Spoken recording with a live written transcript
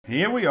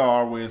Here we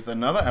are with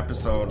another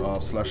episode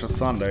of Slasher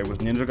Sunday with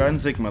Ninja Gaiden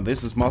Sigma.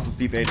 This is Master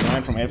Steve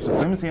 89 from Ape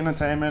Supremacy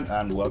Entertainment,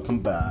 and welcome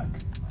back.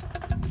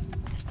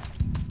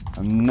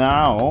 And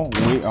now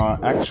we are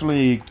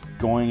actually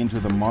going into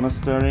the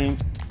monastery.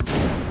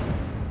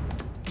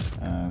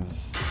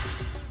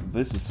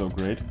 This is so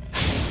great.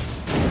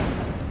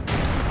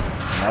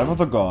 Life of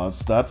the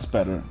Gods, that's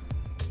better.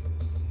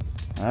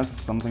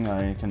 That's something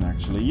I can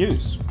actually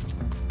use.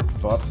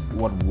 But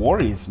what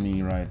worries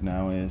me right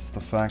now is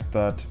the fact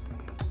that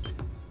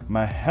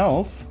my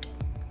health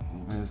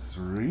is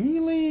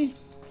really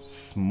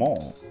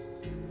small.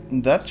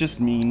 That just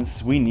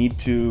means we need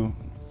to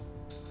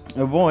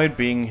avoid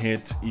being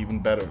hit even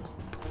better.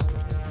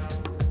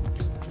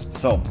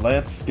 So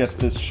let's get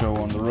this show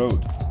on the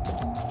road.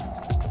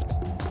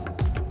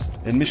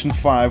 In mission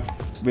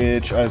 5,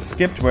 which I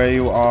skipped, where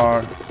you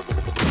are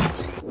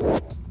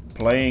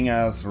playing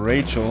as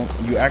Rachel,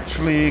 you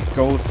actually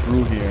go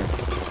through here.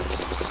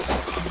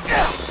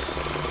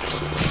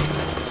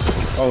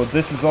 Oh,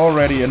 this is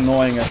already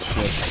annoying as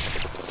shit.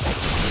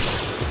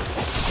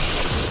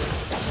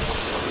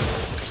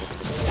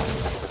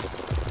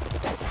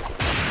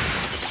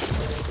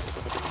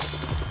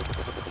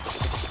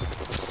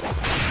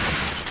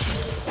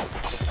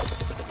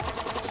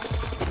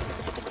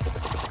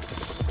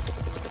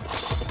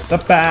 The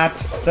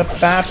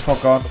bat, for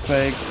God's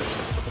sake.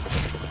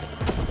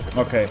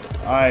 Okay,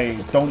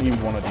 I don't even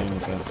want to deal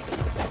with this.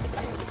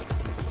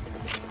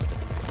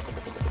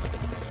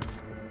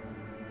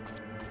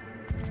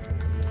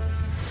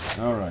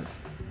 Alright.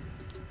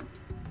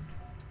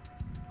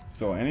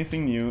 So,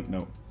 anything new?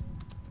 No.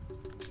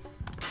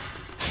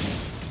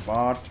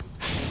 But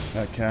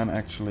I can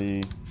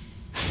actually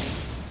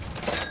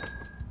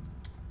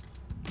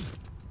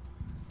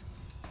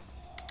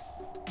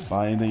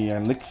buy the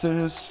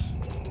elixirs,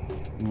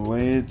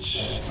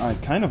 which I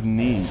kind of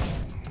need.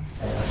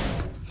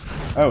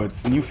 Oh,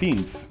 it's new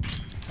fiends.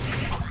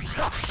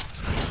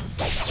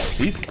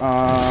 These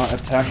are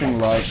attacking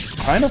like,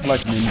 kind of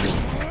like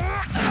ninjas.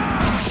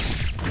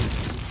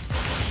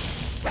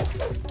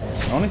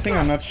 The only thing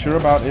I'm not sure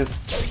about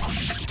is,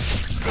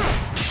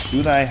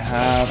 do they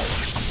have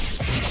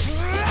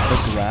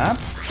the grab?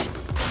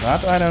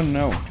 That I don't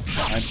know.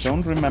 I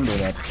don't remember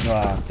that.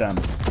 Ah, damn.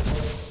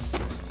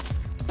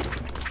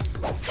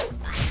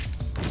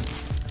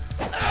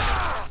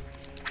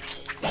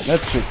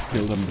 Let's just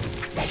kill them.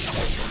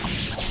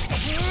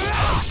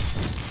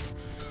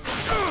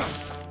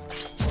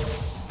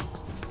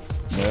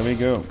 There we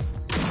go.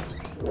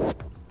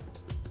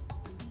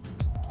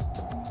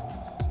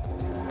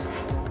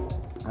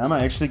 Am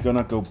I actually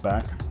gonna go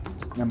back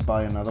and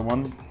buy another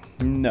one?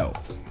 No,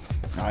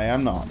 I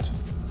am not.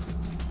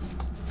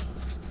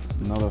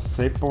 Another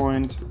save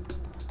point.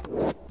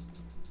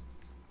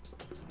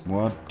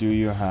 What do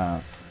you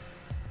have?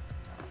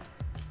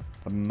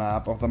 The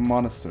map of the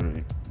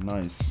monastery.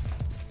 Nice.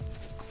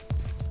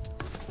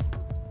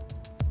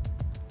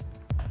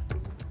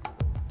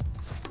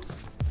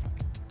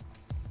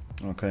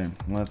 Okay,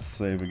 let's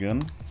save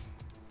again.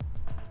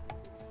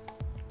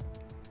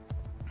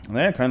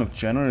 They're kind of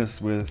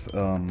generous with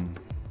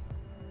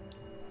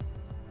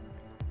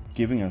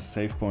giving us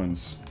save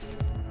points.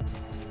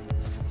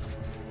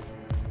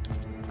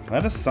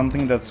 That is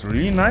something that's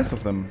really nice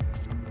of them.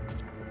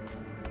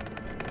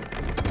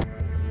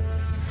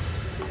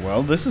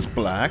 Well, this is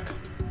black.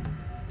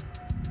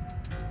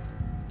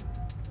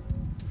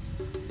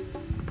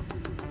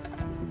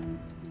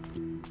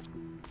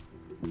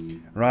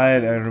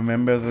 Right, I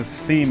remember the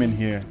theme in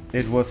here.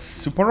 It was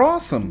super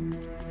awesome.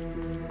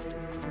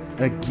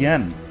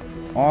 Again,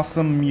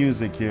 awesome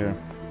music here.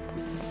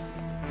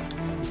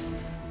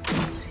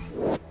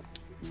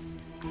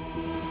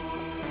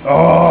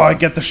 Oh, I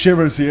get the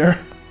shivers here.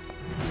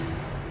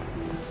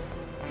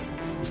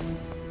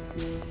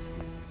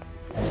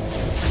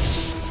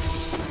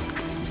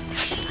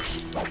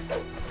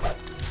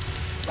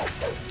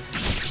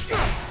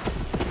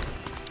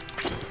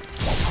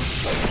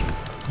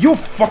 You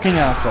fucking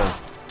asshole!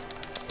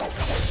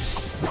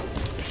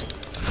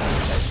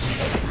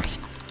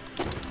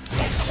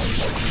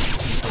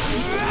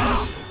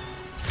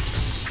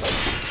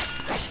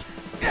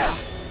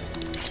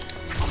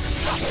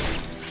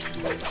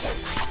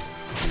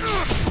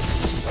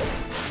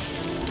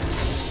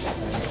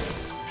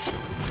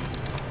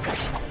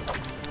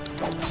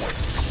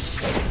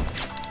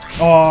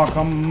 Oh,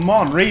 come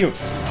on, Ryu!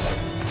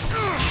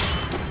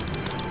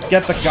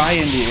 Get the guy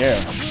in the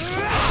air.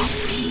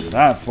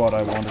 That's what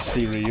I want to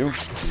see, Ryu.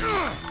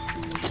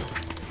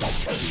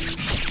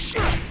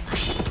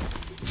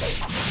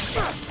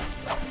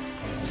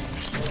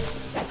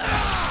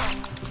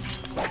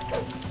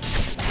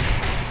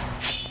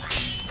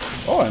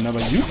 Oh, I never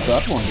used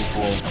that one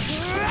before.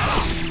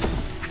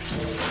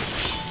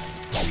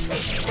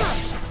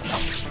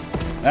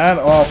 And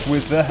off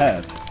with the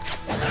head.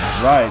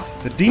 Right,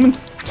 the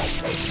demons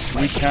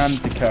we can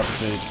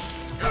decapitate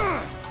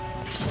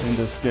in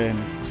this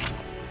game,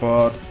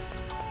 but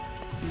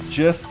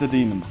just the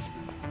demons.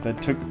 They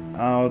took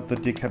out the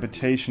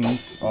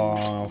decapitations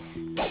of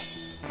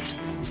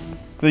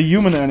the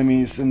human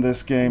enemies in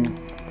this game.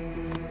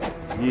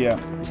 Yeah.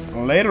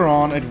 Later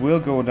on it will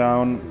go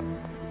down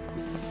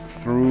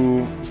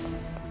through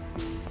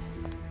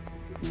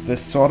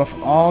this sort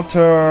of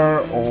altar,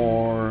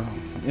 or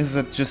is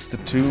it just a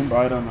tomb?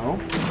 I don't know.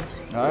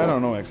 I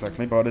don't know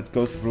exactly, but it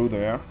goes through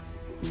there,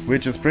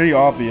 which is pretty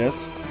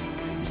obvious.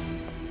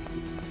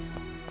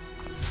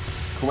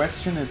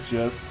 Question is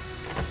just,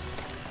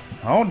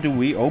 how do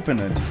we open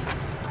it?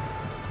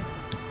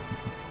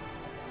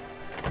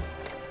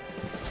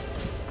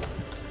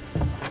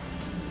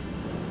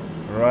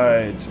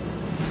 Right.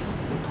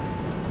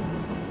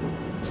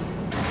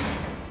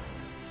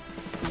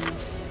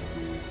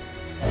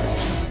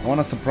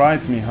 Wanna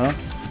surprise me, huh?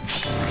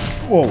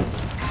 Whoa.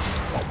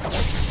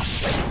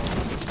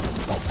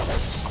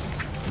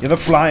 You're the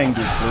flying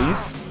dude,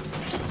 please.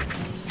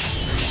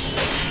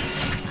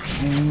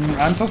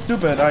 I'm so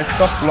stupid, I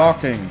stopped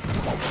blocking.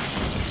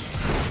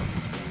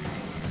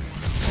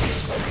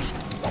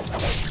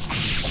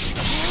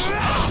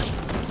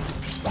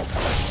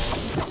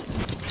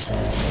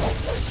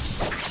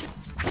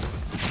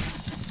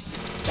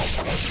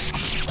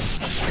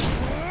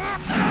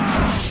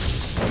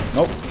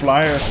 Nope,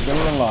 flyer is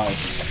still alive.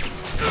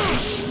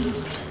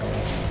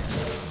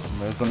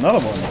 There's another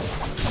one.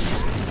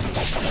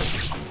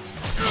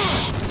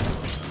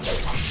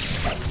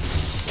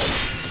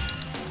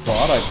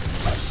 But I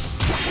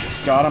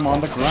got him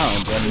on the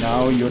ground, and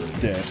now you're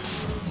dead.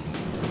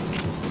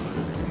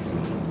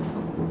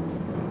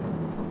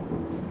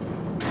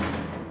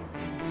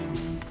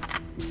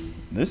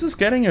 This is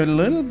getting a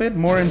little bit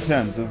more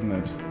intense, isn't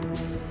it?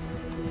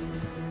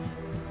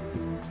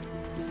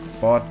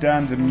 But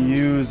damn, the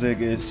music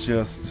is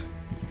just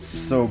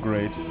so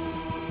great.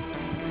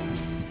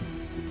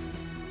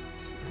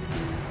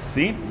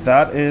 See,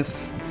 that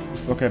is...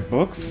 Okay,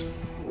 books.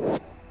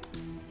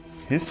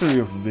 History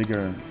of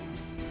Vigor.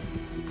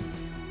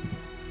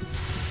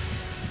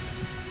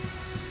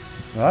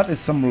 That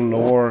is some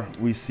lore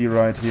we see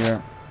right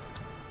here.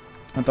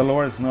 And the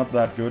lore is not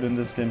that good in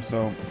this game,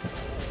 so...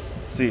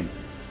 See.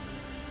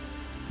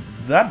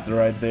 That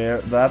right there,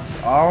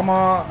 that's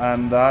Alma,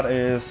 and that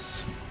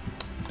is...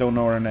 Don't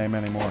know her name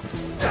anymore.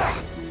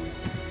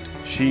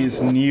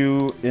 She's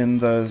new in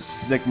the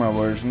Sigma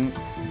version.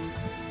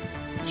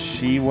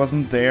 She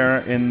wasn't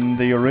there in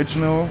the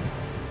original.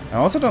 I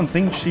also don't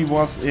think she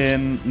was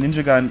in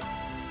Ninja Gaiden.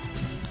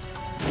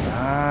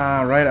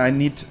 Ah, right, I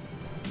need...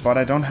 But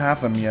I don't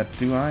have them yet,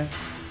 do I?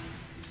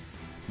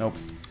 Nope.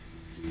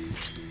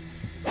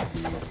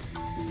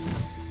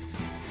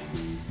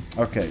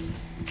 Okay.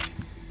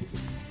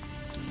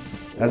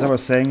 As I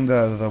was saying,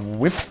 the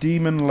whip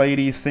demon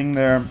lady thing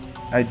there,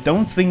 I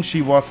don't think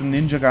she was in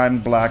Ninja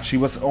Gaiden Black. She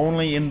was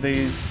only in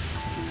these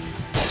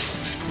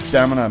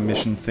stamina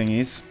mission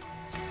thingies.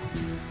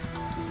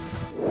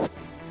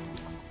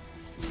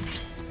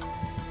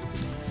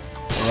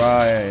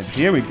 Right,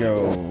 here we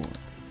go.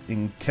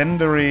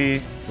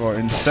 Incendiary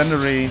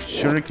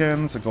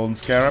shurikens, a golden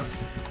scarab.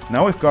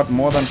 Now we've got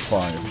more than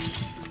 5.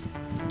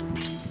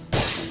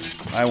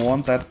 I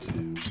want that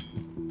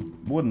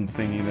wooden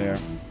thingy there.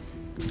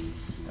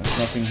 There's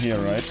nothing here,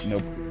 right?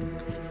 Nope.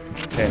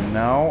 Okay,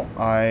 now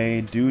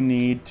I do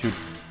need to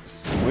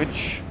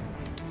switch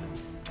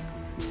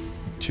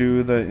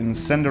to the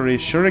incendiary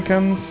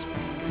shurikens,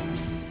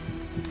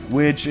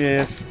 which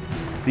is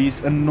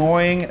these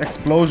annoying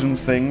explosion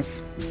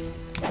things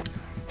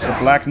the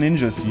black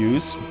ninjas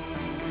use.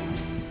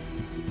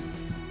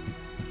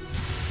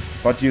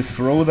 But you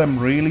throw them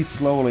really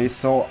slowly,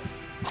 so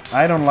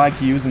I don't like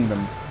using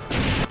them.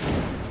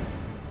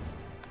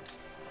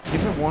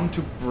 If I want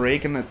to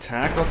break an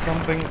attack or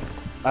something,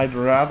 I'd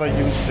rather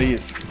use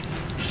these.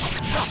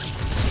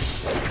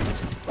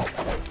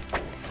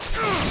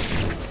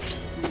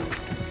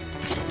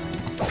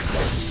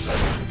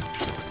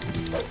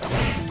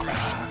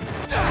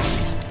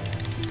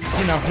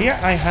 See, now here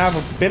I have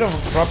a bit of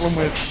a problem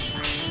with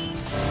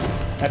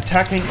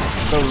attacking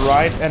the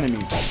right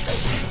enemy.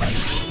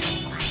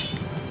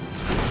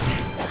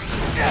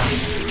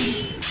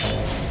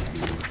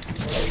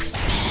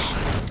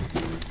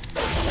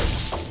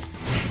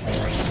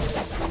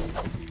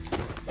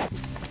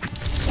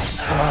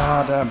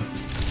 Ah, damn.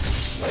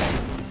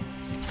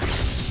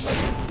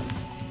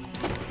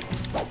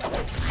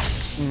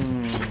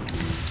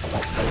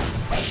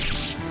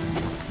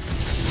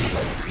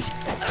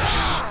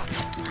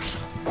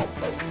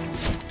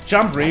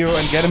 Jump Ryu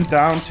and get him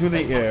down to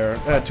the air,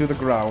 to the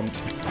ground,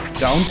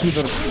 down to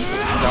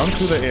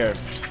the air.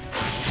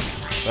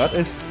 That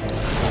is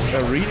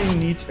a really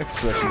neat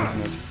expression,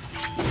 isn't it?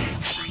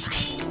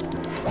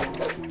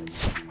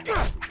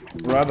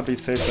 Rather be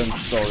safe than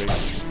sorry.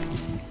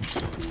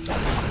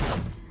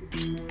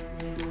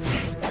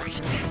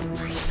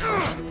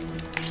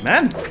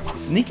 Man,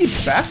 sneaky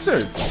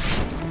bastards!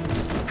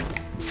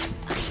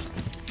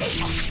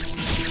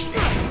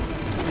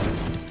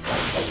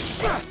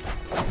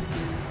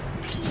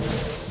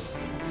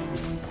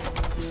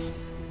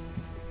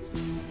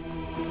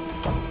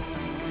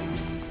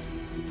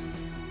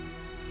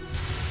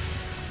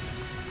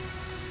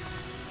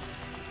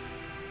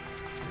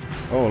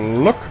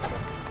 look.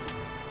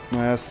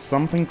 There's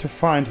something to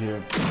find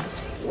here.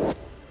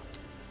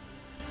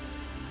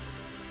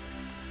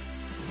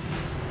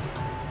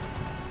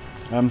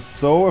 I'm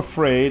so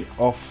afraid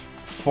of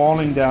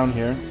falling down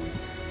here.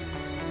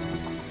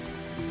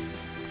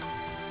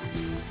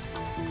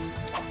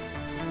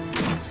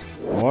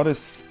 What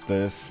is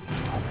this?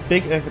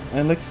 Big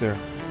elixir.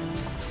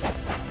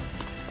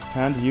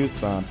 Can't use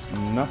that.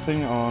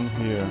 Nothing on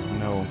here.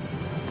 No.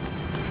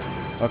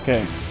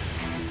 Okay.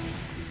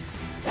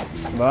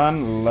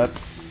 Then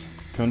let's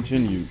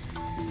continue.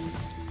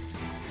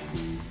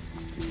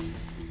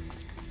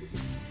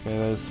 Okay,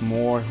 there's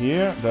more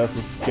here. There's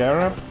a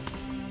scarab.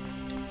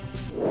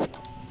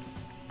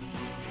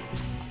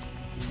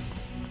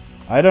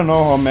 I don't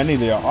know how many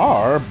there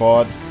are,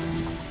 but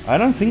I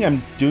don't think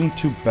I'm doing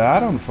too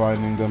bad on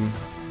finding them.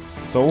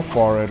 So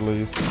far, at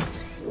least.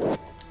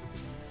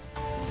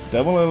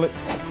 Devil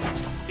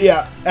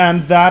yeah,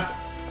 and that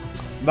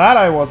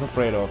I was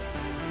afraid of.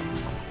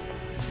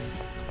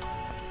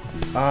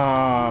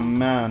 Ah,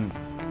 man.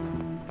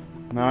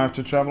 Now I have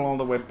to travel all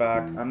the way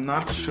back. I'm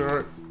not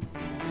sure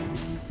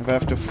if I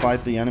have to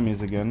fight the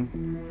enemies again.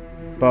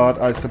 But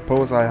I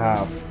suppose I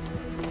have.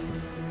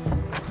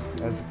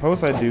 I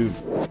suppose I do.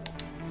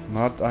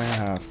 Not I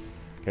have.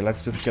 Okay,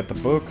 let's just get the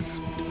books.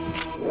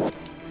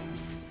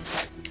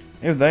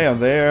 If they are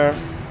there,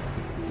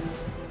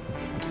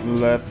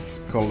 let's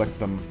collect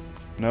them.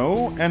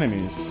 No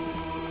enemies.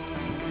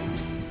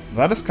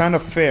 That is kind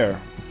of fair.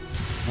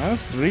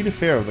 That's really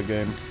fair of the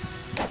game.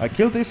 I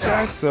killed these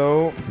guys,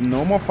 so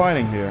no more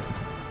fighting here.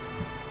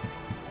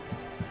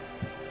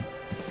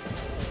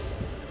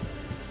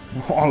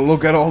 Oh,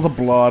 look at all the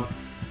blood.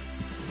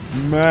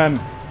 Man.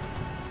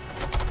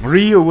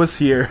 Ryu was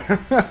here.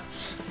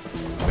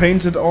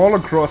 Painted all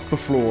across the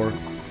floor.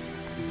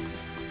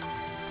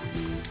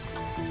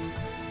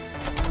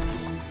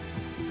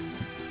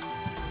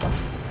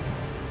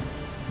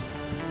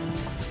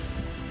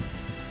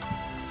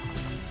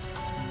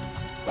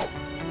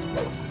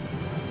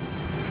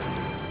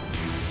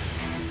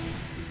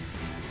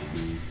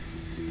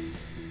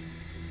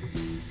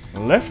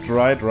 Left,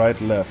 right,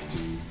 right, left.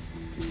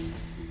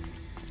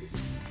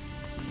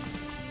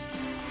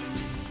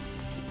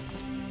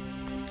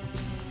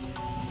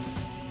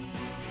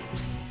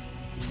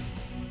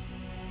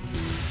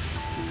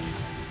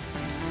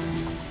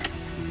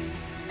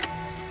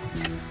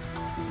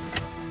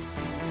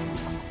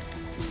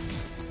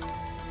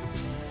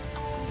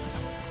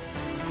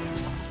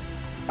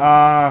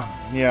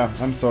 Yeah,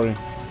 I'm sorry.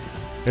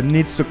 It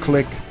needs to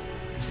click.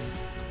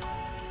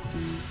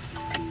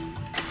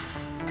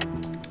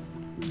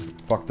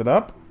 Fucked it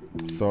up.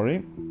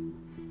 Sorry.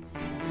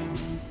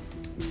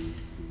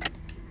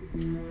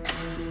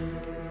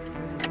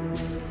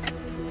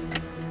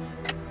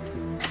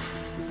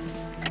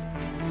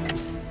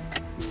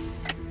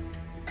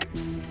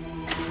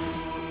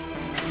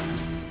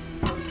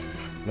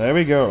 There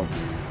we go.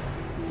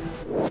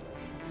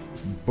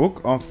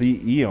 Book of the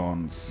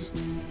Eons.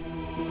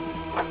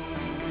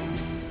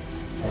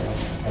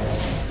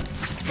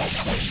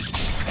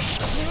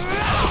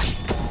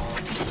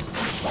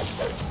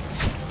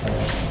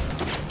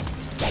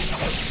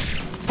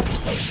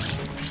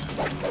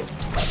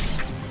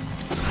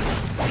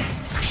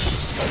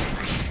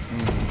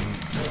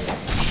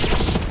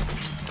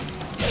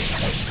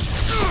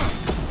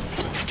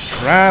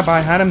 Crap, I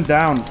had him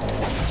down.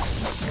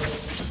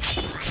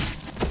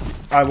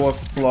 I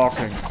was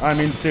blocking. I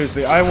mean,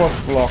 seriously, I was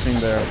blocking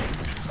there.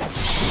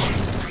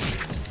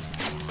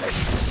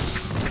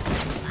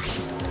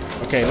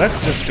 Okay,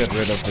 let's just get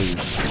rid of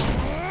these.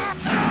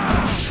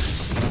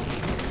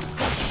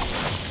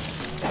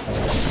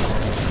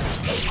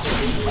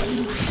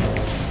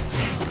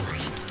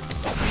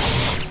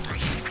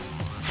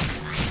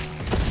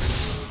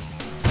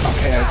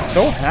 Okay, I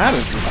so had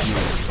it with you.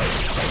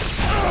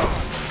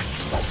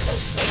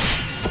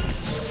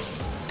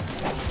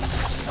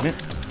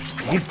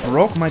 He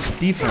broke my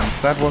defense.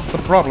 That was the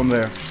problem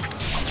there.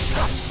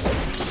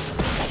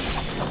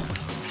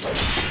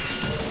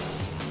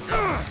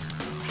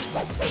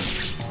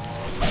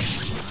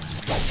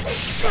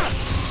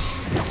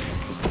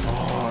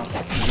 Oh.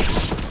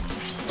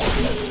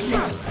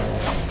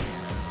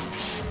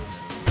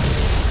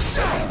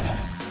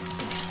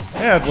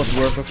 Yeah, it was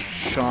worth a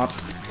shot.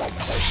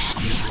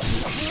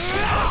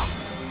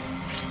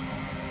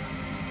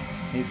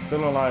 He's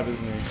still alive,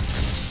 isn't he?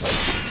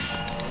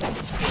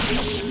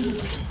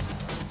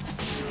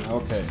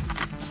 Okay.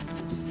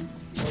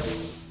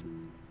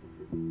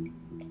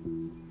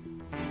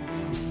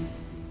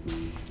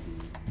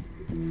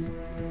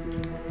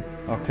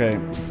 Okay.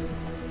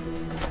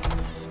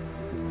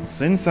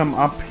 Since I'm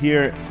up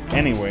here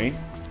anyway,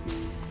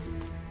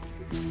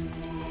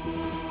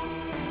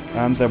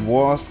 and there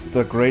was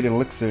the great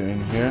elixir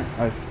in here,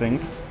 I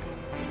think.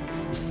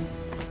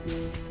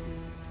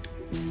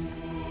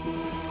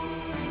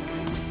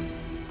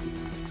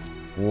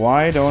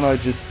 Why don't I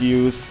just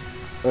use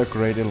a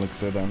great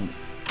elixir then?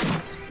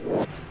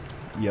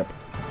 Yep.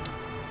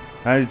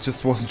 I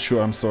just wasn't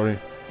sure, I'm sorry.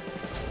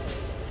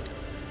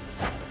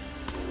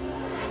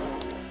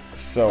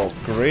 So,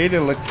 great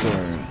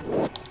elixir.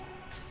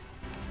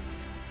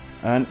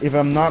 And if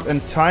I'm not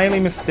entirely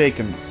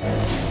mistaken...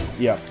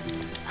 Yeah.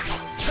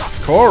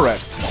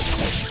 Correct.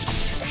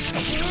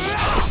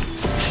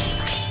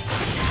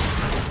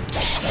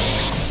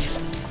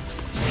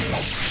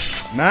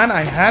 Man,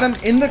 I had him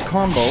in the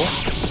combo,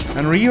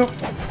 and Ryu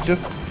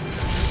just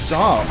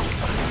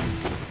stops.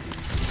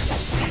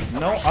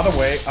 No, other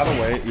way,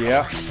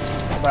 yeah.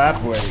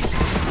 That way.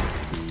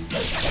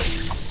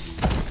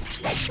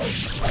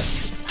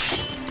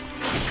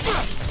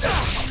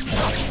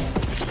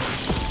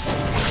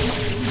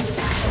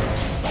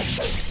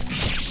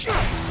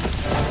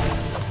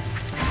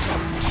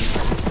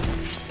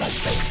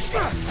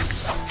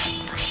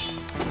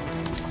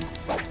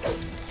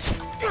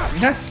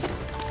 Yes!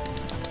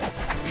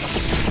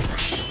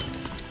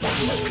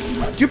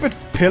 Stupid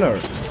pillar.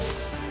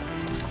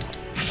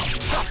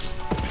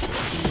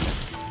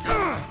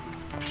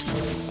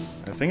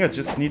 I think I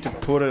just need to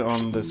put it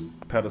on this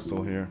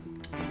pedestal here.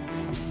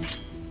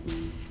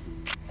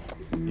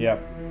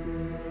 Yep.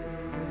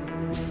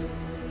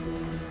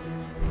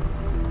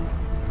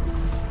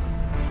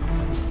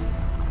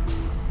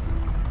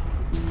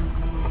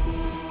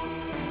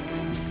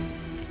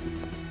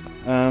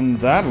 And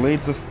that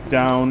leads us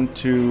down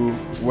to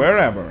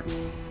wherever.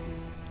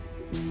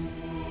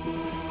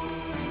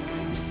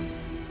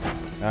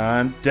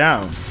 And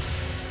down.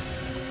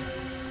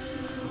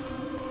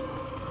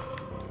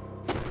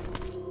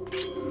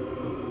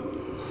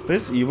 Is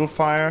this evil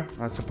fire?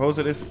 I suppose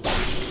it is.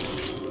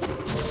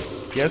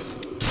 Yes,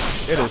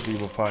 it is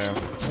evil fire.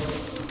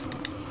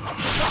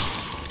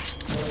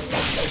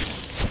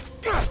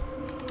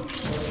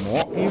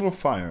 More evil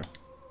fire.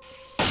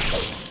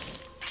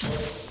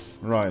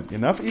 Right,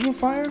 enough evil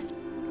fire?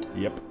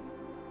 Yep.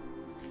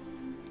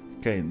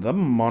 Okay, the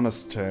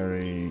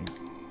monastery.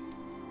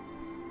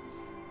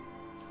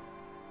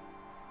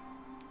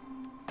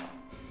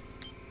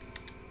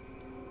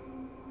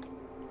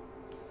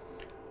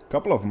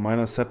 Couple of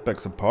minor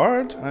setbacks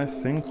apart, I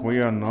think we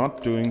are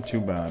not doing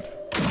too bad.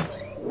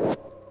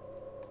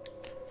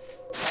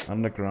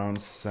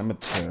 Underground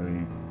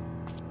cemetery.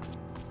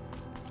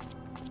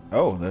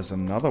 Oh, there's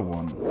another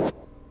one.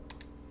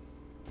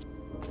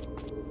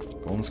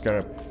 Golden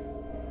Scarab.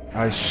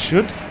 I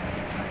should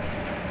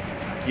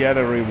get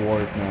a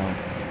reward now.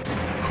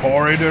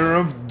 Corridor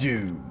of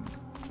Doom.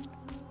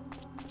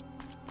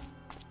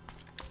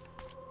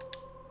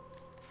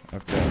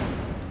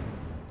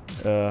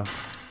 Okay.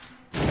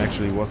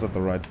 Actually was at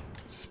the right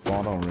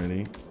spot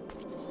already.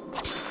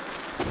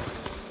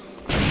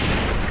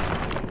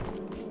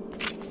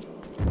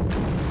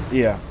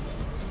 Yeah.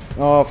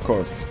 Oh, of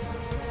course.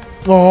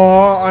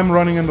 Oh, I'm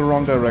running in the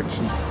wrong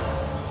direction.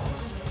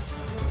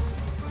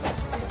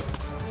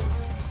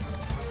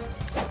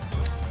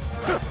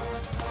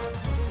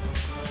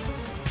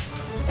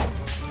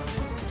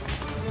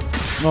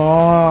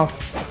 Oh,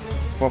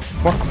 for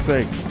fuck's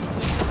sake.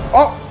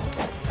 Oh!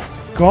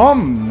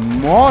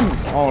 Come on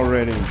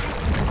already.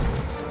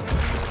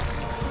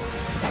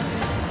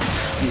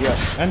 Yeah,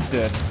 and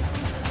dead.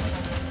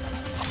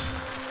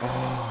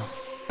 Oh.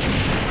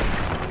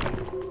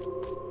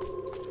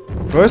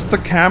 First the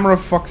camera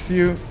fucks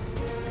you.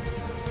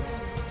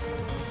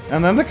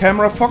 And then the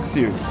camera fucks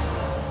you.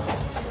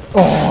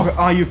 Oh,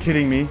 are you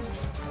kidding me?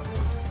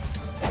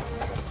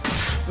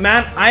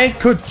 Man, I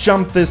could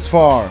jump this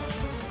far.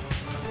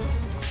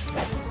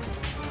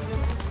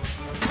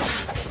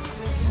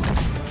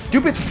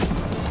 Stupid.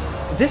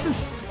 This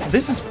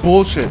is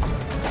bullshit.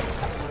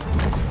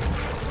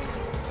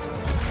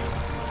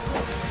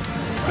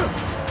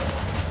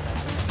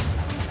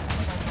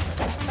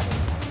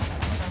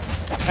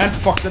 And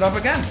fucked it up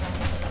again.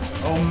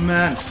 Oh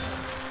man.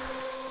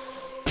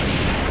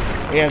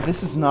 Yeah,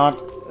 this is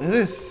not...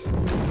 This...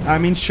 I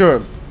mean,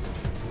 sure.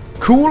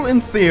 Cool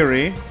in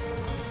theory.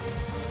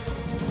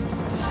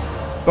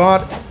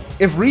 But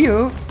if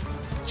Ryu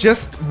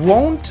just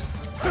won't...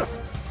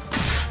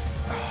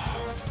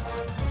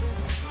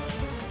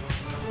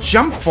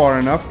 jump far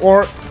enough,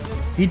 or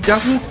he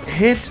doesn't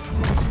hit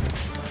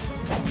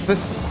the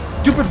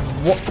stupid...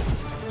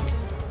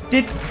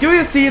 Do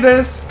you see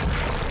this?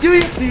 Do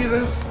you see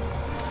this?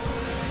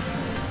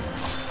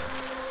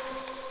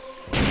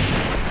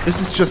 This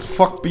is just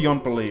fucked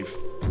beyond belief.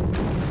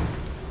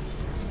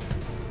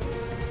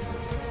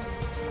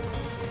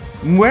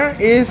 Where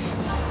is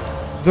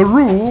the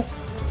rule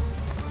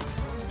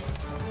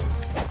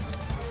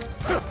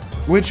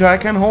which I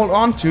can hold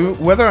on to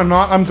whether or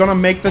not I'm gonna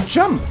make the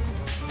jump?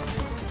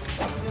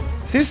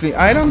 Seriously,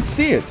 I don't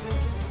see it.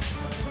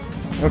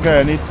 Okay,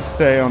 I need to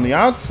stay on the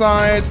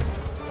outside.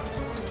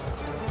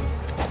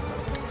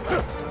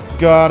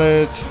 Got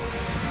it.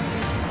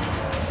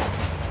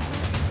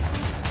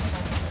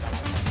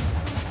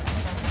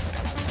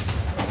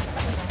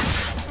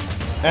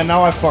 And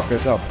now I fuck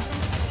it up.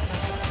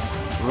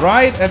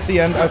 Right at the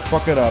end, I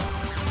fuck it up.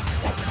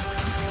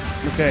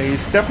 Okay,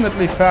 he's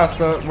definitely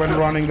faster when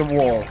running the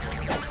wall.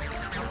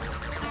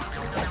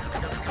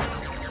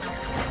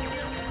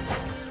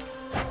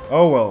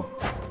 Oh well.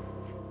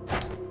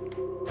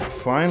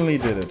 Finally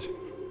did it.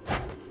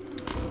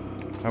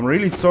 I'm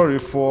really sorry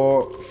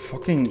for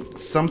fucking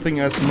something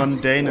as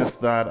mundane as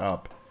that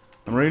up.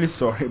 I'm really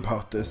sorry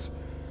about this.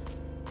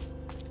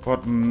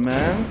 But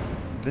man,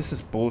 this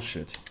is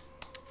bullshit.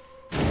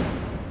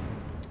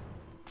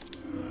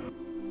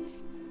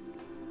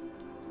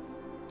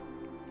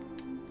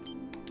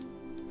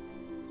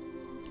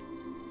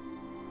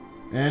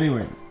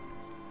 Anyway.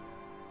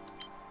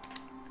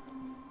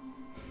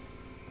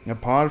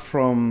 Apart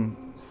from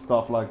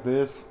stuff like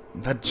this,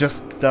 that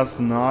just does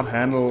not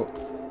handle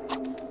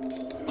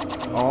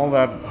all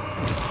that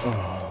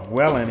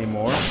well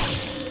anymore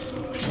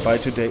by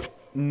today.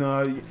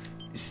 No,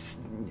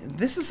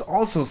 this is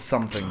also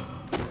something.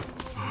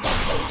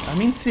 I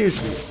mean,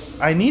 seriously,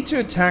 I need to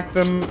attack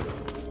them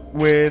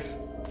with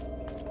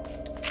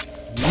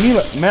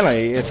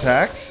melee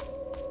attacks,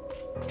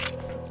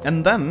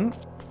 and then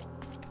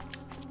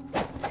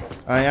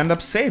I end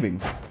up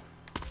saving.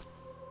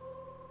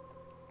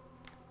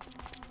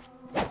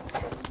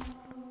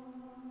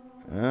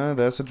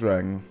 There's a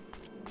dragon.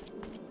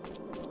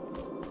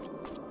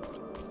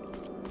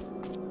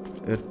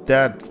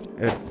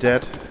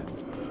 Dead.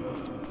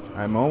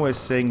 I'm always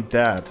saying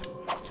dad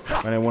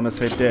when I want to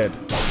say dead.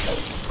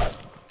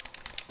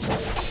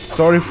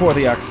 Sorry for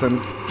the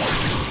accent.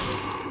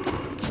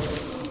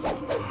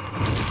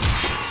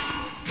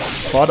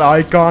 But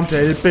I can't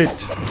help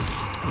it.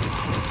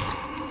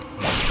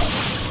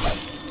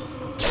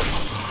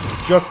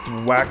 Just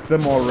whack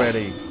them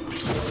already.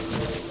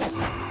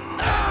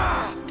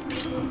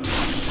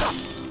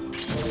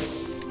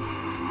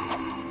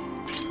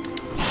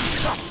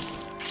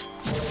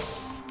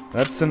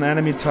 That's an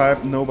enemy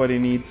type nobody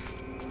needs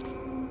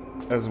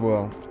as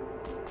well.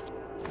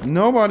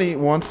 Nobody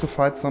wants to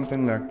fight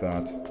something like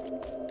that.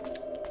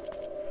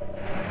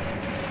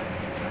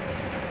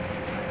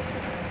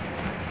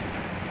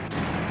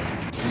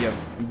 Yep,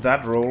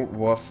 that roll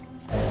was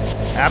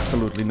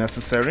absolutely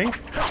necessary.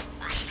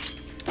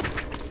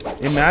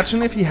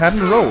 Imagine if he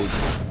hadn't rolled.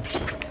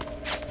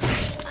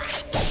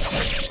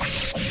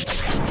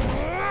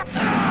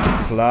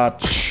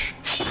 Clutch.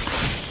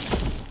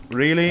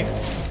 Really?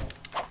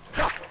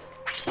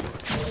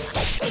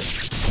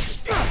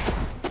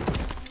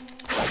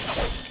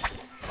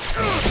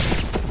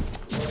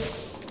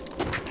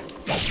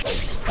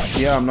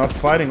 Yeah, I'm not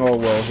fighting all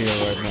well here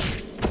right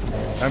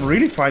now. I'm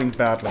really fighting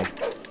badly.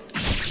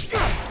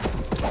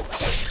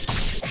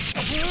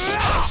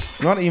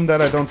 It's not even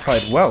that I don't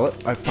fight well,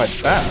 I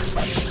fight bad.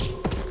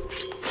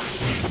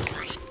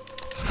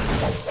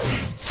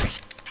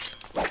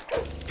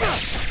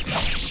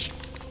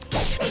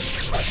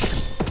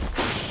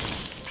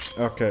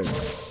 Okay.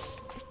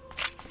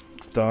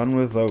 Done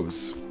with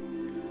those.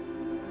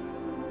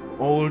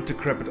 Old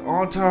decrepit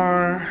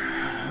altar.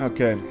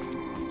 Okay.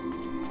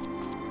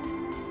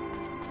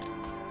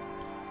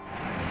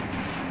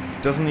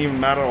 Doesn't even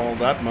matter all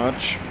that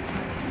much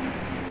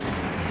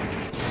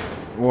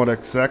what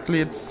exactly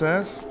it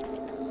says.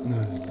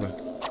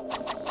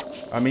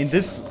 I mean,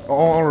 this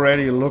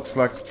already looks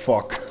like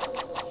fuck.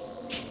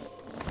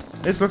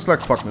 This looks like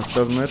fuckness,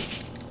 doesn't it?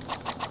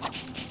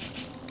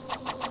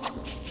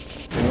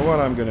 You know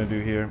what I'm gonna do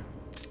here?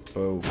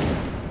 Oh.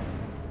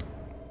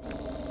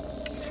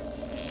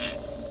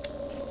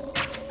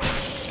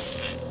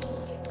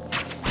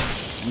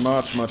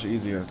 Much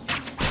easier.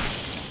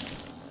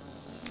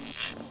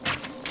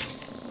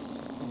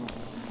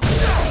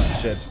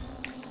 Shit.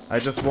 I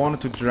just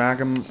wanted to drag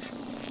him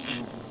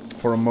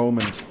for a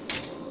moment.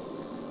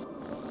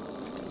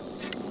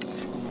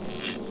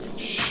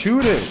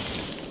 Shoot it!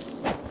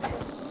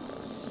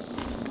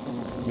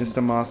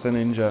 Mr. Master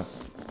Ninja.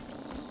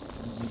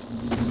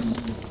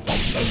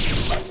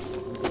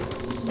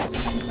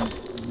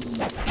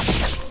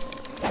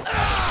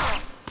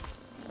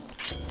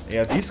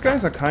 Yeah, these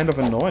guys are kind of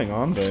annoying,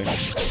 aren't they?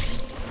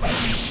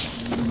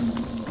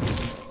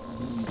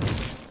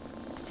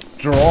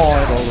 Draw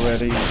it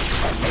already.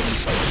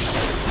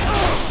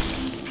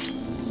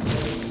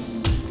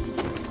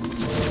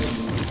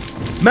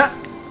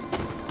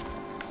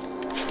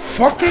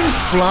 Fucking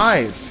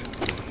flies.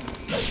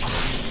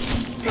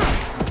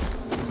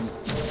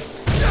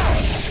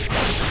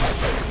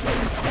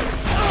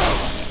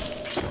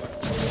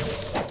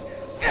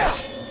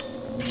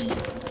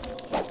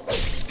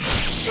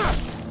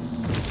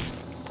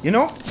 You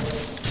know,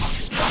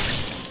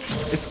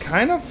 it's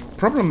kind of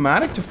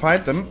problematic to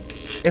fight them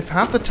if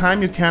half the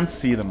time you can't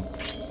see them.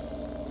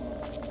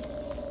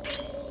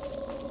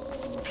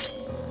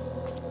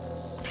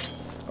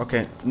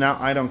 Okay, now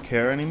I don't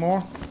care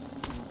anymore.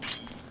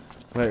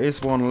 There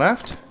is one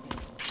left.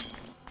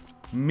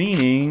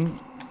 Meaning,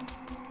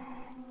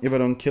 if I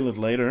don't kill it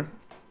later,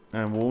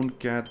 I won't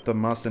get the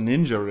Master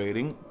Ninja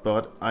rating,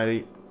 but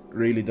I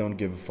really don't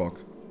give a fuck.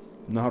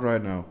 Not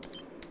right now.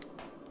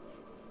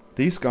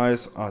 These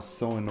guys are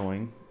so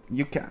annoying.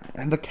 You can,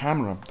 and the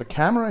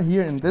camera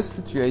here in this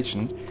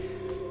situation,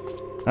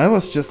 that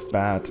was just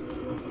bad.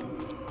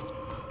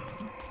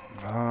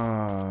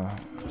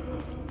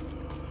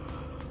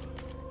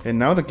 And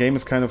now the game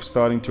is kind of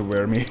starting to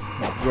wear me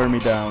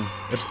down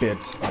a bit.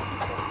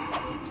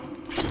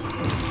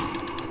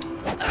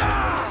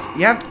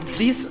 Yeah,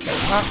 these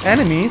are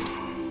enemies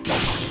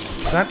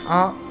that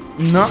are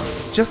not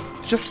just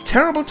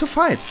terrible to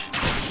fight.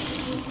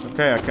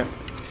 Okay, I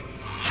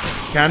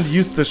can't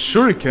use the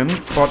shuriken,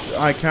 but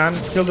I can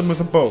kill them with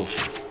a bow.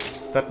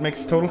 That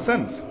makes total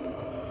sense.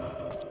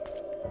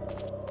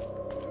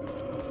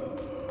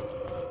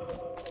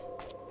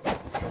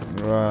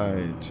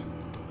 Right.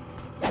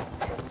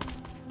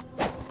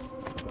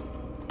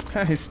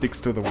 He sticks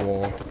to the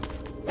wall.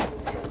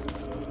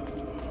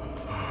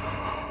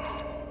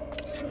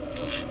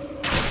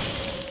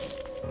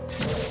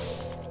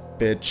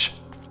 Bitch.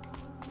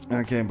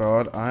 Okay,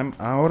 but I'm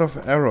out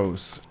of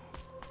arrows.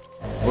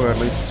 Or at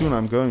least soon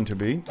I'm going to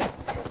be.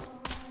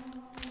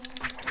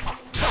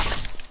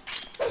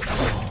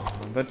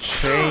 Oh, the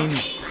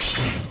chains.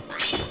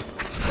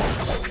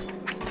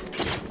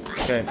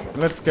 Okay,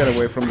 let's get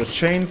away from the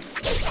chains.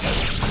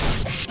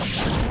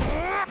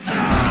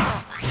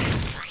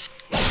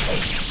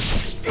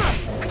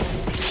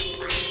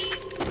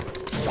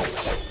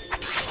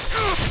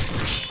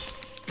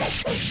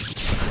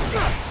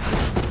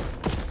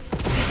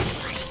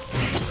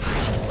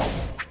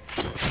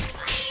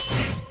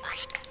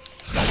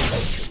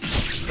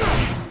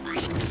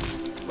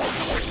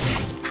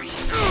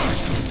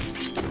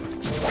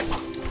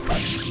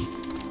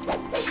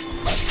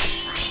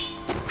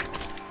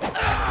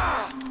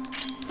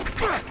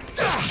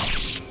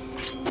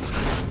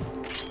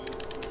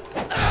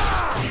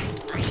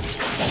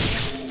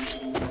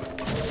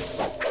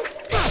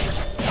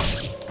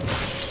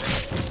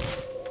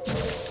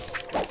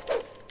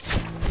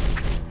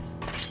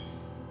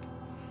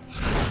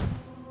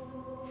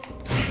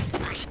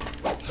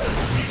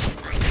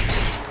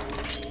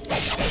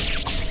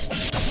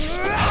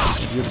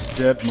 You're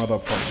dead,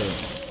 motherfucker.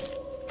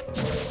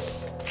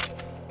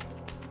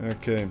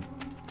 Okay.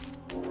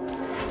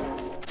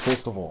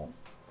 First of all,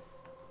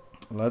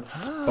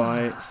 let's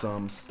buy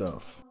some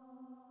stuff.